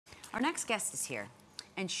Our next guest is here,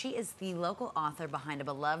 and she is the local author behind a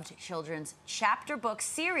beloved children's chapter book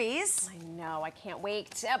series. I know, I can't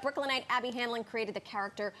wait. Brooklynite Abby Hanlon created the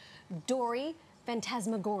character Dory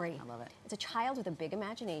Fantasmagory. I love it. It's a child with a big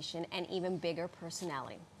imagination and even bigger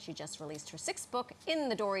personality. She just released her 6th book in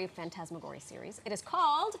the Dory Fantasmagory series. It is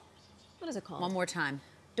called, what is it called? One more time.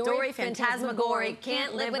 Dory Fantasmagory,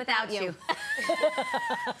 Can't Live Without You.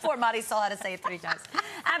 Poor Marisol had to say it 3 times.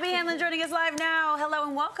 Abby Hanlon joining us live now. Hello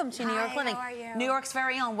and welcome to New York Living. How are you? New York's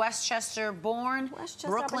very own, Westchester born,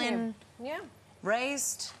 Brooklyn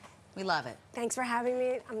raised. We love it. Thanks for having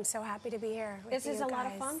me. I'm so happy to be here with This you is a lot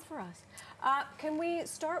of guys. fun for us. Can we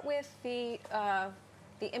start with the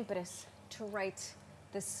impetus to write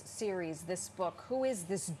this series, this book? Who is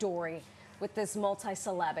this Dory with this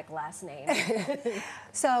multi-syllabic last name?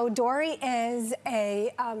 So Dory is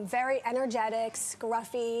a very energetic,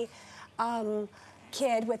 scruffy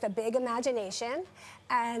kid with a big imagination.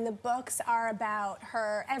 And the books are about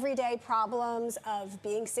her everyday problems of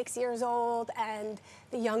being 6 years old and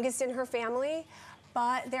the youngest in her family.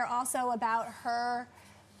 But they're also about her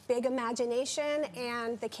big imagination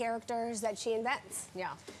and the characters that she invents.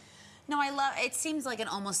 Yeah. No, I love, it seems like an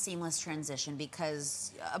almost seamless transition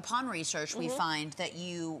because upon research, we find that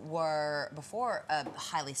you were, before a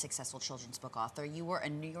highly successful children's book author, you were a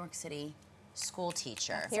New York City school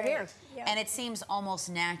teacher. You're here. Yep. And it seems almost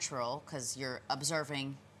natural because you're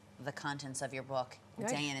observing the contents of your book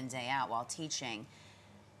day in and day out while teaching.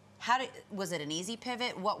 Was it an easy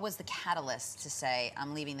pivot? What was the catalyst to say,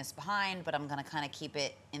 I'm leaving this behind, but I'm gonna kind of keep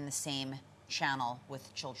it in the same channel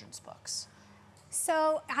with children's books?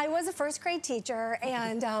 So I was a 1st grade teacher,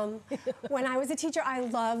 and when I was a teacher, I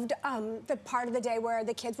loved the part of the day where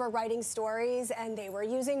the kids were writing stories and they were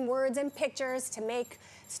using words and pictures to make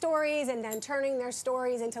stories and then turning their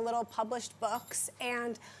stories into little published books.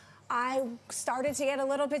 And I started to get a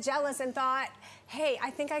little bit jealous and thought, hey, I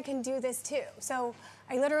think I can do this too. So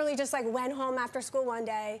I literally just like went home after school one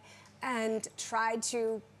day and tried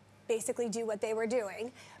to basically do what they were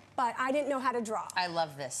doing. But I didn't know how to draw. I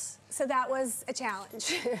love this. So that was a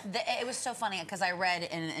challenge. It was so funny because I read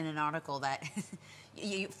in an article that,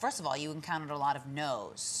 first of all, you encountered a lot of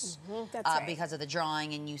no's That's right. because of the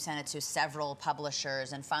drawing, and you sent it to several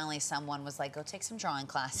publishers, and finally someone was like, go take some drawing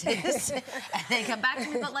classes, and then come back to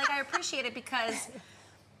me. But like, I appreciate it because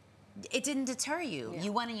it didn't deter you.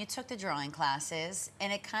 You went and you took the drawing classes,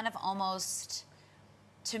 and it kind of almost,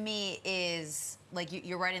 to me, is like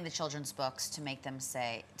you're writing the children's books to make them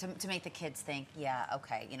say, to make the kids think, yeah,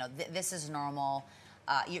 okay, you know, this is normal.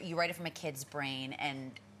 You write it from a kid's brain,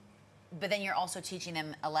 but then you're also teaching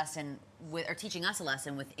them a lesson, or teaching us a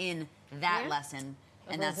lesson within that lesson,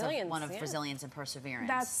 and that's one of resilience and perseverance.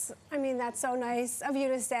 That's so nice of you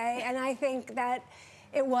to say, and I think that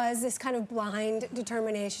it was this kind of blind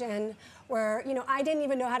determination where, you know, I didn't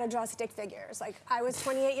even know how to draw stick figures. Like, I was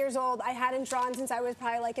 28 years old. I hadn't drawn since I was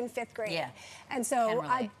probably like in 5th grade. Yeah. And so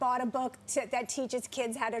I bought a book that teaches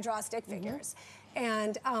kids how to draw stick figures.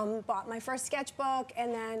 And bought my first sketchbook,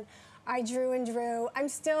 and then I drew and drew. I'm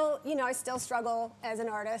still, you know, I still struggle as an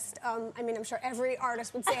artist. I mean, I'm sure every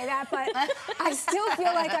artist would say that, but I still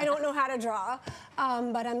feel like I don't know how to draw.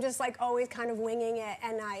 But I'm just like always kind of winging it,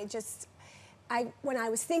 and when I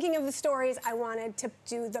was thinking of the stories, I wanted to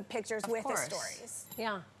do the pictures with the stories.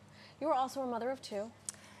 Yeah. You were also a mother of 2.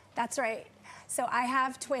 That's right. So I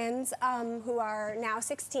have twins who are now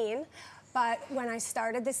 16, but when I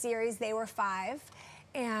started the series, they were 5.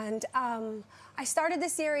 And I started the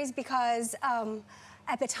series because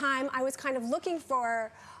at the time I was kind of looking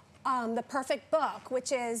for the perfect book,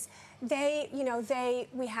 which is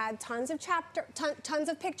we had tons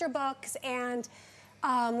of picture books, and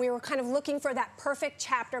we were kind of looking for that perfect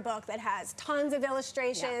chapter book that has tons of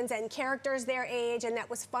illustrations and characters their age, and that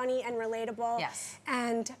was funny and relatable. Yes.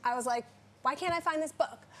 And I was like, why can't I find this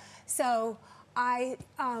book? So I,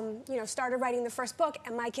 started writing the first book,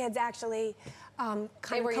 and my kids actually kind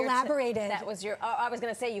of collaborated. That was your. I was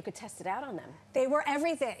going to say you could test it out on them. They were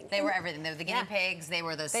everything. They were everything. They were the guinea pigs. They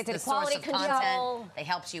were the source quality of control. content. They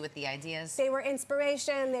helped you with the ideas. They were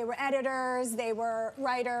inspiration. They were editors. They were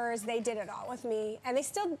writers. They did it all with me, and they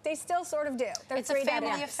still sort of do. It's a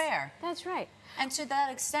family affair. That's right. And to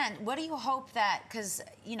that extent, what do you hope that, because,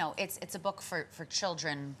 you know, it's a book for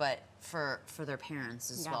children, but for their parents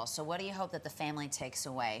as well. So what do you hope that the family takes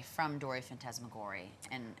away from Dory Fantasmagory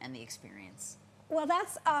and the experience? Well,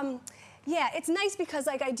 that's, it's nice because,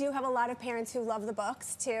 like, I do have a lot of parents who love the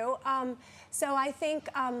books, too. So I think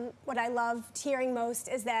what I loved hearing most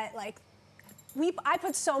is that, like, I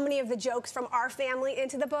put so many of the jokes from our family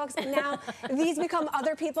into the books, and now these become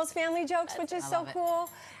other people's family jokes, which is so cool.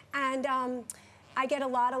 And I get a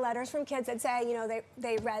lot of letters from kids that say, you know,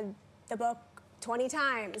 they read the book 20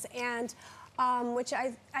 times, and which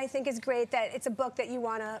I think is great, that it's a book that you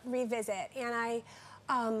want to revisit. And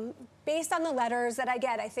based on the letters that I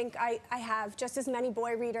get, I think I have just as many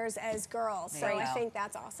boy readers as girls. So I think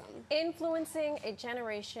that's awesome. Influencing a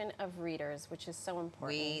generation of readers, which is so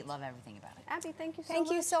important. We love everything about it. Abby, thank you so much.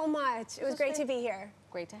 Thank you so much. It was great to be here.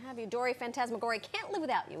 Great to have you. Dory Fantasmagory, Can't Live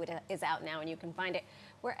Without You, is out now, and you can find it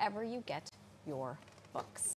wherever you get your books.